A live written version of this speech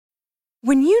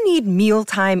When you need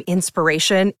mealtime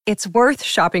inspiration, it's worth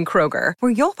shopping Kroger,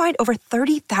 where you'll find over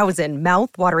 30,000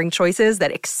 mouth-watering choices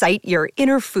that excite your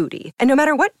inner foodie. And no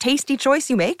matter what tasty choice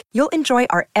you make, you'll enjoy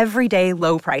our everyday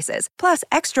low prices, plus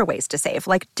extra ways to save,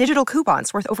 like digital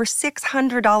coupons worth over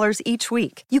 $600 each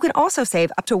week. You can also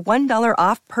save up to $1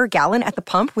 off per gallon at the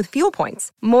pump with fuel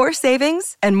points. More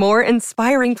savings and more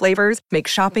inspiring flavors make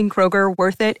shopping Kroger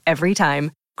worth it every time.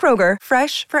 Kroger,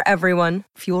 fresh for everyone.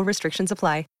 Fuel restrictions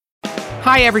apply.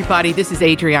 Hi, everybody. This is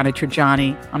Adriana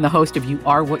Trajani. I'm the host of You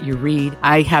Are What You Read.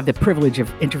 I have the privilege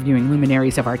of interviewing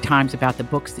luminaries of our times about the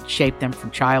books that shaped them from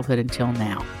childhood until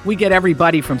now. We get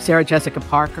everybody from Sarah Jessica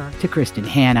Parker to Kristen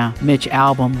Hanna, Mitch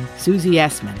Albom, Susie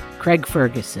Essman, Craig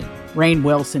Ferguson, Rainn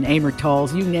Wilson, Amor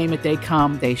Tolls, you name it, they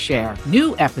come, they share.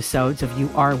 New episodes of You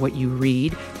Are What You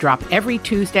Read drop every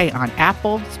Tuesday on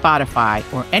Apple, Spotify,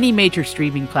 or any major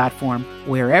streaming platform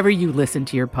wherever you listen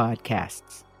to your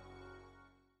podcasts.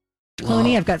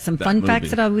 Clooney, I've got some fun facts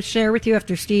that I will share with you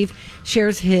after Steve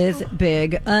shares his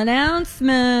big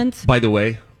announcement. By the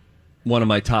way, one of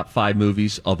my top 5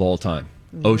 movies of all time,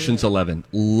 Ocean's 11.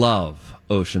 Love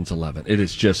Ocean's 11.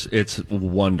 It's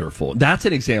wonderful. That's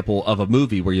an example of a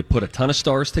movie where you put a ton of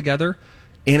stars together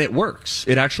and it works.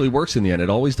 It actually works in the end. It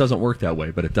always doesn't work that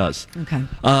way, but it does. Okay.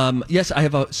 Yes,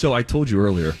 so I told you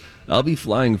earlier, I'll be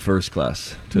flying first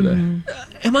class today.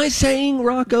 Am I saying,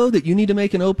 Rocco, that you need to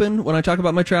make an open when I talk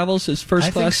about my travels as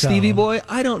first class Stevie boy?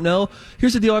 I don't know.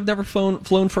 Here's the deal. I've never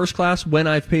flown first class when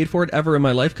I've paid for it ever in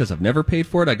my life because I've never paid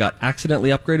for it. I got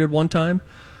accidentally upgraded one time.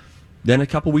 Then a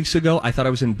couple weeks ago, I thought I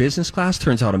was in business class.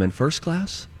 Turns out I'm in first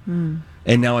class. And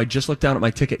now I just looked down at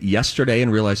my ticket yesterday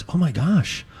and realized, oh my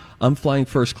gosh, I'm flying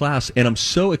first class. And I'm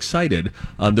so excited.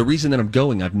 The reason that I'm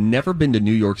going, I've never been to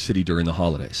New York City during the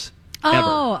holidays.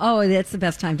 Oh, that's the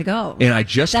best time to go. And I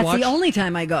just That's watched, the only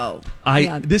time I go.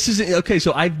 This is okay.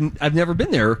 So I've never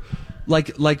been there, like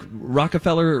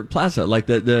Rockefeller Plaza, like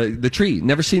the tree.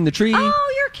 Never seen the tree.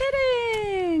 Oh, you're kidding.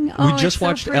 We just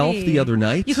watched Elf the other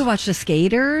night. You could watch the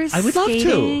skaters. I would love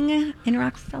to. In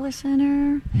Rockefeller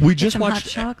Center. We just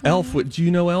watched Elf. Do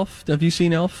you know Elf? Have you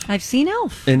seen Elf? I've seen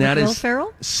Elf. And that Will is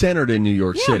Ferrell? Centered in New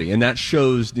York City, and that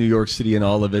shows New York City and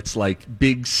all of its like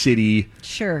big city.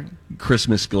 Sure.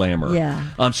 Christmas glamour.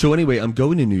 Yeah. So anyway, I'm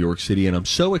going to New York City, and I'm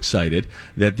so excited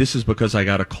that this is because I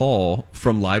got a call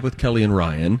from Live with Kelly and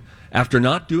Ryan after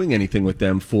not doing anything with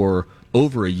them for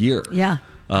over a year. Yeah.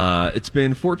 It's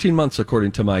been 14 months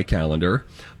according to my calendar.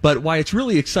 But why it's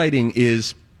really exciting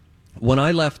is when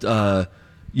I left,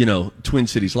 Twin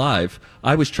Cities Live,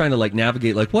 I was trying to like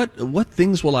navigate like what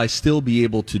things will I still be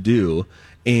able to do,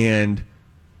 and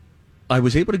I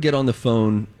was able to get on the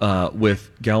phone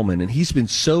with Gelman, and he's been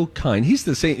so kind. He's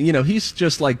the same, he's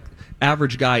just like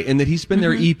average guy, and that he's been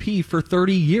their EP for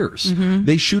 30 years.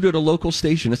 They shoot at a local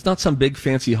station. It's not some big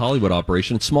fancy Hollywood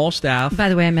operation. It's small staff. By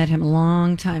the way, I met him a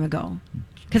long time ago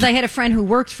because I had a friend who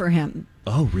worked for him.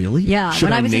 Oh, really? Yeah. Should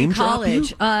when I was name in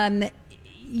college.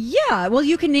 Yeah. Well,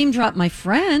 you can name drop my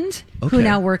friend who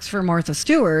now works for Martha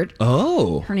Stewart.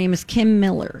 Oh. Her name is Kim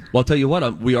Miller. Well, I'll tell you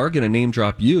what, we are going to name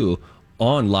drop you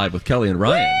on Live with Kelly and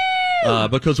Ryan.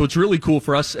 Because what's really cool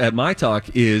for us at My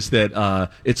Talk is that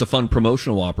it's a fun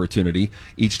promotional opportunity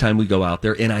each time we go out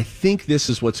there. And I think this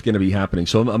is what's going to be happening.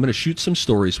 So I'm going to shoot some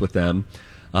stories with them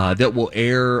that will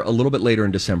air a little bit later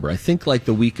in December. I think like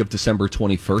the week of December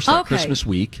 21st, like Christmas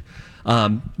week.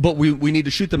 But we need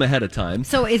to shoot them ahead of time.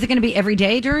 So is it going to be every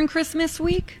day during Christmas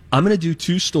week? I'm going to do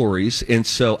 2 stories. And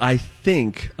so I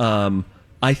think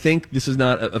this is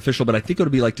not official, but I think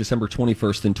it'll be like December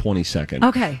 21st and 22nd.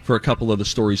 Okay. For a couple of the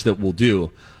stories that we'll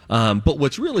do. But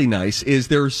what's really nice is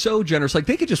they're so generous. Like,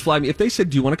 they could just fly me. If they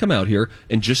said, do you want to come out here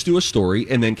and just do a story?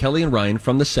 And then Kelly and Ryan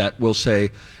from the set will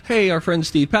say, hey, our friend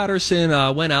Steve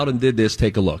Patterson went out and did this.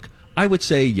 Take a look. I would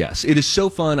say yes. It is so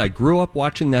fun. I grew up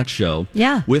watching that show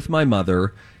with my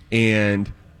mother.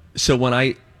 And so when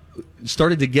I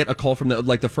started to get a call from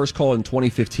the first call in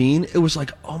 2015, it was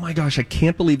like, oh my gosh, I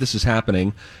can't believe this is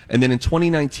happening. And then in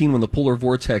 2019, when the polar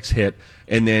vortex hit,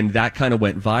 and then that kind of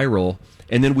went viral,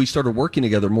 and then we started working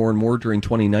together more and more during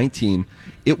 2019,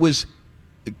 it was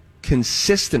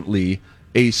consistently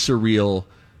a surreal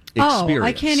experience. Oh,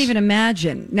 I can't even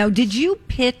imagine. Now, did you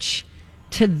pitch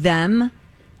to them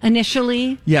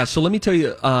initially? Yeah, so let me tell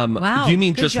you. Wow. Do you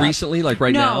mean good just job. recently, like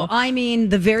right now? No, I mean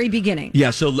the very beginning.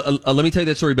 Yeah, so let me tell you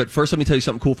that story, but first let me tell you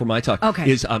something cool for my talk.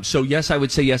 Okay. So yes, I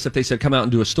would say yes if they said come out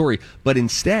and do a story, but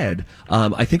instead,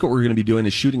 I think what we're going to be doing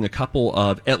is shooting a couple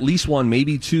of, at least one,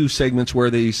 maybe two segments where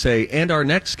they say, and our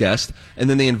next guest, and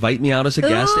then they invite me out as a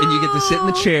guest, and you get to sit in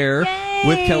the chair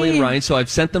with Kelly and Ryan. So I've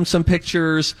sent them some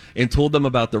pictures and told them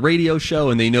about the radio show,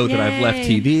 and they know that I've left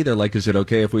TV. They're like, is it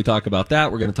okay if we talk about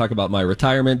that? We're going to talk about my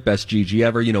retirement, best Gigi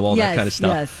ever, all that kind of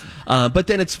stuff. Yes. But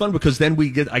then it's fun because then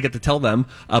I get to tell them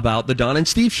about the Don and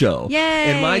Steve show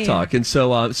and my talk, and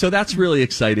so that's really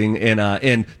exciting.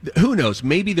 And who knows?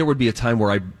 Maybe there would be a time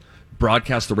where I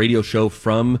broadcast the radio show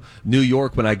from New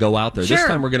York when I go out there. Sure. This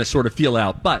time we're going to sort of feel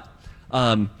out. But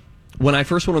when I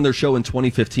first went on their show in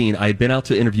 2015, I had been out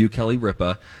to interview Kelly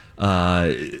Ripa.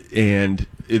 And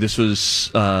this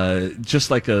was just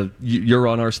like you're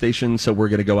on our station, so we're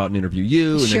going to go out and interview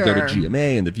you, and then go to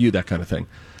GMA and The View, that kind of thing.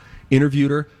 Interviewed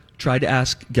her, tried to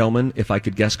ask Gelman if I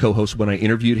could guest co-host. When I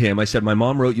interviewed him, I said, my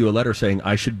mom wrote you a letter saying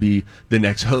I should be the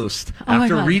next host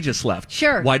after Regis left.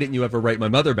 Sure. Why didn't you ever write my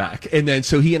mother back? And then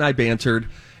so he and I bantered.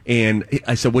 And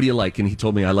I said, what do you like? And he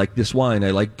told me, I like this wine.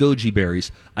 I like goji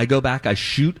berries. I go back, I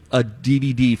shoot a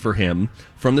DVD for him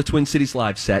from the Twin Cities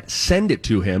Live set, send it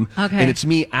to him. Okay. And it's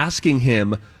me asking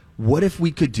him, what if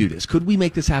we could do this? Could we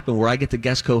make this happen where I get to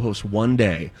guest co-host one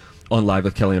day on Live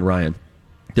with Kelly and Ryan?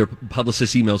 Their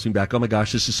publicist emails me back, oh my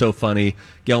gosh, this is so funny.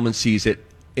 Gelman sees it.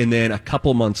 And then a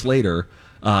couple months later,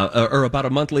 or about a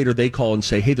month later, they call and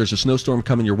say, hey, there's a snowstorm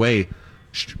coming your way.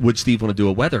 Would Steve want to do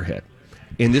a weather hit?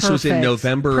 And this was in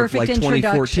November of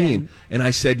 2014. And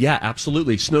I said, yeah,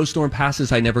 absolutely. Snowstorm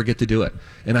passes, I never get to do it.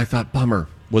 And I thought, bummer,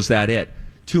 was that it?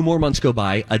 2 more months go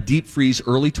by, a deep freeze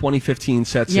early 2015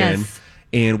 sets in.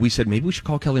 And we said, maybe we should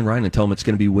call Kelly and Ryan and tell them it's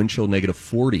going to be wind chill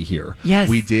 -40 here. Yes.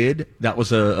 We did. That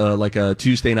was like a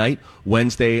Tuesday night.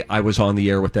 Wednesday, I was on the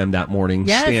air with them that morning,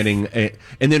 standing.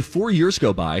 And then 4 years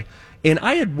go by. And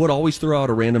I would always throw out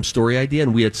a random story idea,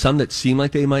 and we had some that seemed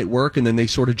like they might work, and then they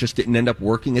sort of just didn't end up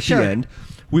working at the end.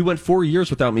 We went 4 years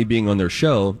without me being on their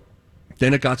show.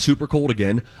 Then it got super cold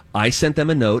again. I sent them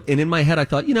a note, and in my head I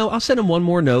thought, I'll send them one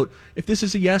more note. If this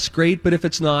is a yes, great, but if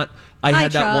it's not, I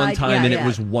had that one time, and it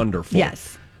was wonderful.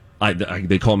 Yes.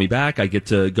 They call me back. I get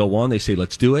to go on. They say,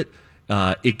 let's do it.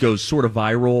 It goes sort of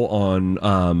viral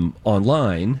on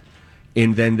online.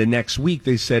 And then the next week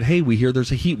they said, hey, we hear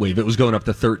there's a heat wave. It was going up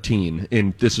to 13,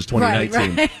 and this is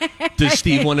 2019. Right. Does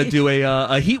Steve want to do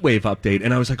a heat wave update?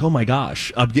 And I was like, oh my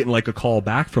gosh, I'm getting like a call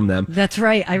back from them. That's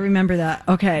right. I remember that.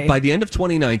 Okay. By the end of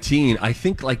 2019, I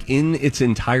think like in its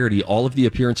entirety, all of the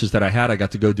appearances that I had, I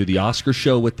got to go do the Oscar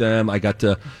show with them. I got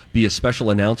to be a special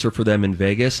announcer for them in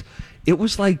Vegas. It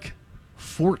was like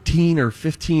 14 or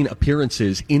 15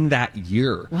 appearances in that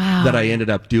year that I ended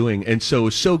up doing. And so it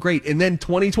was so great. And then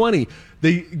 2020,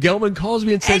 Gelman calls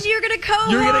me and says, and you're going to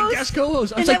co-host. You're going to guest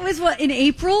co-host. And that was what, in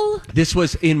April? This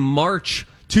was in March.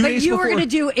 2 days before. But you were going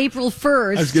to do April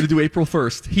 1st. I was going to do April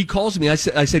 1st. He calls me. I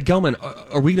said, Gelman,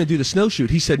 are we going to do the snow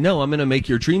shoot? He said, no, I'm going to make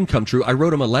your dream come true. I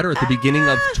wrote him a letter at the beginning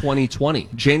of 2020,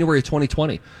 January of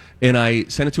 2020. And I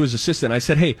sent it to his assistant. I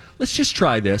said, hey, let's just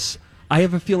try this. I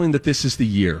have a feeling that this is the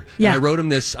year. Yeah. And I wrote him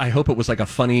this, I hope it was like a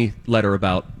funny letter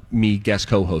about me guest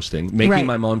co-hosting, making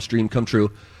my mom's dream come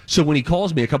true. So when he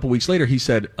calls me a couple weeks later, he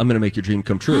said, I'm going to make your dream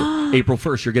come true. April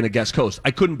 1st, you're going to guest host.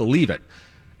 I couldn't believe it.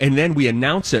 And then we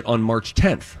announce it on March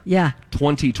 10th,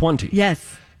 2020.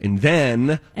 Yes. And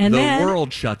then the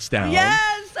world shuts down.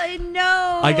 Yes, I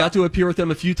know. I got to appear with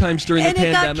them a few times during the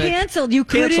pandemic. And it got canceled. You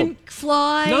couldn't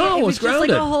fly. No, it was just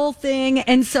grounded. like a whole thing.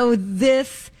 And so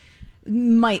this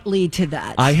might lead to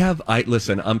that.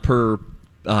 Listen, I'm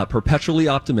perpetually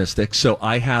optimistic, so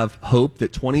I have hope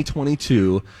that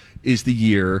 2022 is the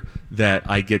year that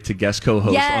I get to guest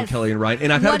co-host on Kelly and Ryan.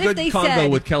 And I've had a good convo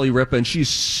with Kelly Ripa, and she's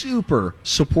super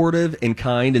supportive and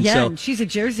kind. And and she's a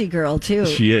Jersey girl, too.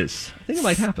 She is. I think it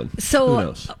might happen. So who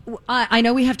knows? I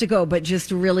know we have to go, but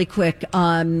just really quick,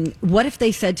 what if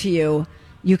they said to you,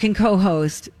 you can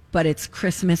co-host, but it's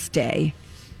Christmas Day?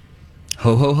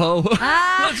 Ho, ho, ho.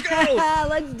 Let's go.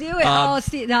 Let's do it.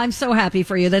 Steve, I'm so happy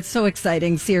for you. That's so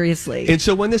exciting. Seriously. And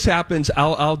so when this happens,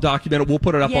 I'll document it. We'll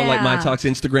put it up on like My Talk's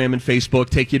Instagram and Facebook,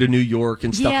 take you to New York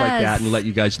and stuff like that, and let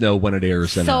you guys know when it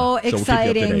airs. And, so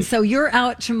exciting. We'll so you're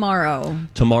out tomorrow.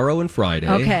 Tomorrow and Friday.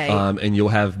 Okay. And you'll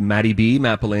have Maddie B,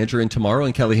 Matt Belanger, and tomorrow,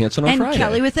 and Kelly Hansen on Friday. And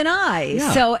Kelly with an I.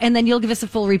 Yeah. So, and then you'll give us a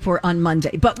full report on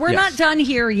Monday. But we're not done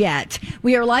here yet.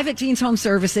 We are live at Dean's Home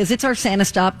Services. It's our Santa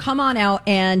stop. Come on out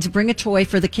and bring a toy toy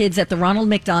for the kids at the Ronald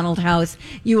McDonald House,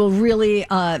 you will really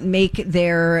make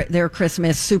their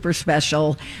Christmas super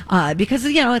special because,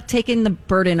 taking the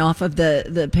burden off of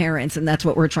the parents, and that's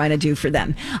what we're trying to do for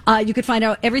them. You could find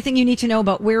out everything you need to know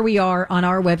about where we are on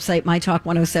our website,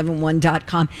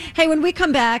 mytalk1071.com. Hey, when we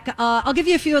come back, I'll give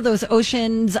you a few of those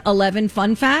Ocean's 11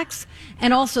 fun facts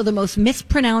and also the most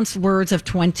mispronounced words of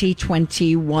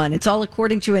 2021. It's all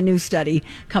according to a new study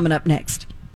coming up next.